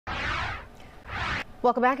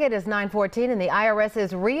Welcome back. It is 9:14 and the IRS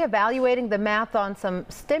is reevaluating the math on some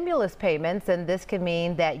stimulus payments, and this can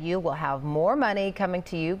mean that you will have more money coming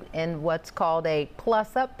to you in what's called a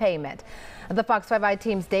plus-up payment. The Fox 5i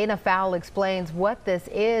team's Dana Fowle explains what this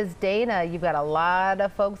is. Dana, you've got a lot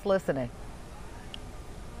of folks listening.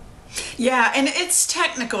 Yeah, and it's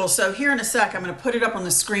technical, so here in a sec I'm going to put it up on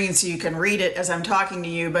the screen so you can read it as I'm talking to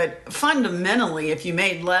you. But fundamentally, if you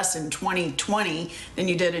made less in 2020 than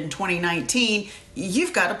you did in 2019,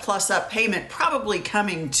 you've got a plus-up payment probably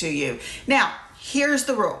coming to you. Now, here's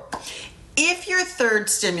the rule. If your third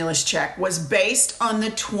stimulus check was based on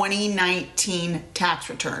the 2019 tax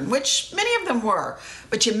return, which many of them were,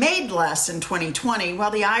 but you made less in 2020,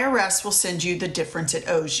 well, the IRS will send you the difference it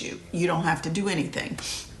owes you. You don't have to do anything.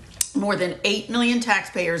 More than 8 million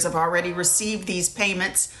taxpayers have already received these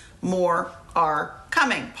payments. More are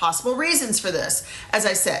coming. Possible reasons for this. As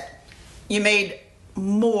I said, you made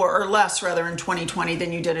more or less rather in 2020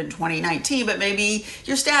 than you did in 2019, but maybe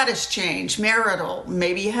your status changed, marital,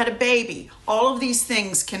 maybe you had a baby. All of these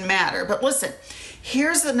things can matter. But listen,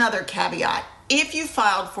 here's another caveat. If you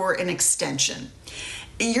filed for an extension,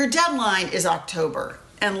 your deadline is October,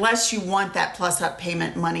 unless you want that plus-up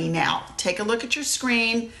payment money now. Take a look at your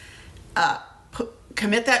screen.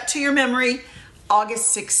 Commit that to your memory.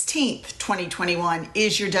 August 16th, 2021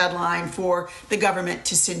 is your deadline for the government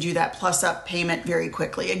to send you that plus-up payment very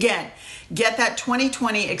quickly. Again, get that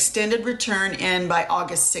 2020 extended return in by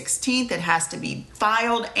August 16th. It has to be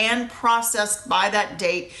filed and processed by that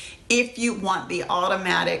date if you want the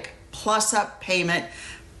automatic plus-up payment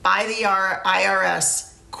by the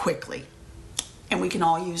IRS quickly. And we can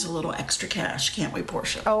all use a little extra cash, can't we,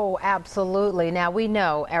 Portia? Oh, absolutely. Now, we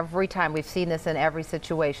know every time, we've seen this in every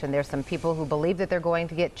situation. There's some people who believe that they're going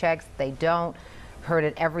to get checks. They don't. Heard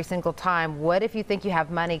it every single time. What if you think you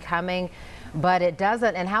have money coming, but it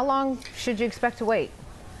doesn't? And how long should you expect to wait?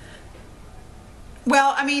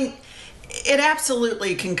 Well, I mean, it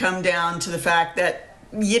absolutely can come down to the fact that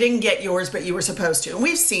you didn't get yours, but you were supposed to. And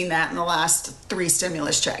we've seen that in the last 3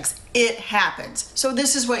 stimulus checks. It happens. So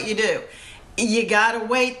this is what you do. You gotta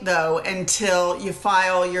wait though until you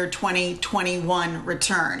file your 2021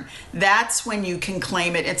 return. That's when you can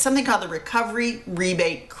claim it. It's something called the recovery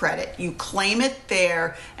rebate credit. You claim it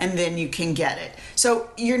there and then you can get it. So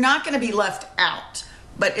you're not gonna be left out,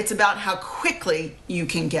 but it's about how quickly you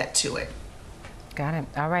can get to it. Got it.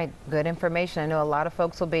 All right. Good information. I know a lot of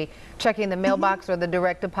folks will be checking the mailbox or the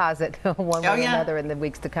direct deposit one way or another in the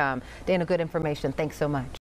weeks to come. Dana, good information. Thanks so much.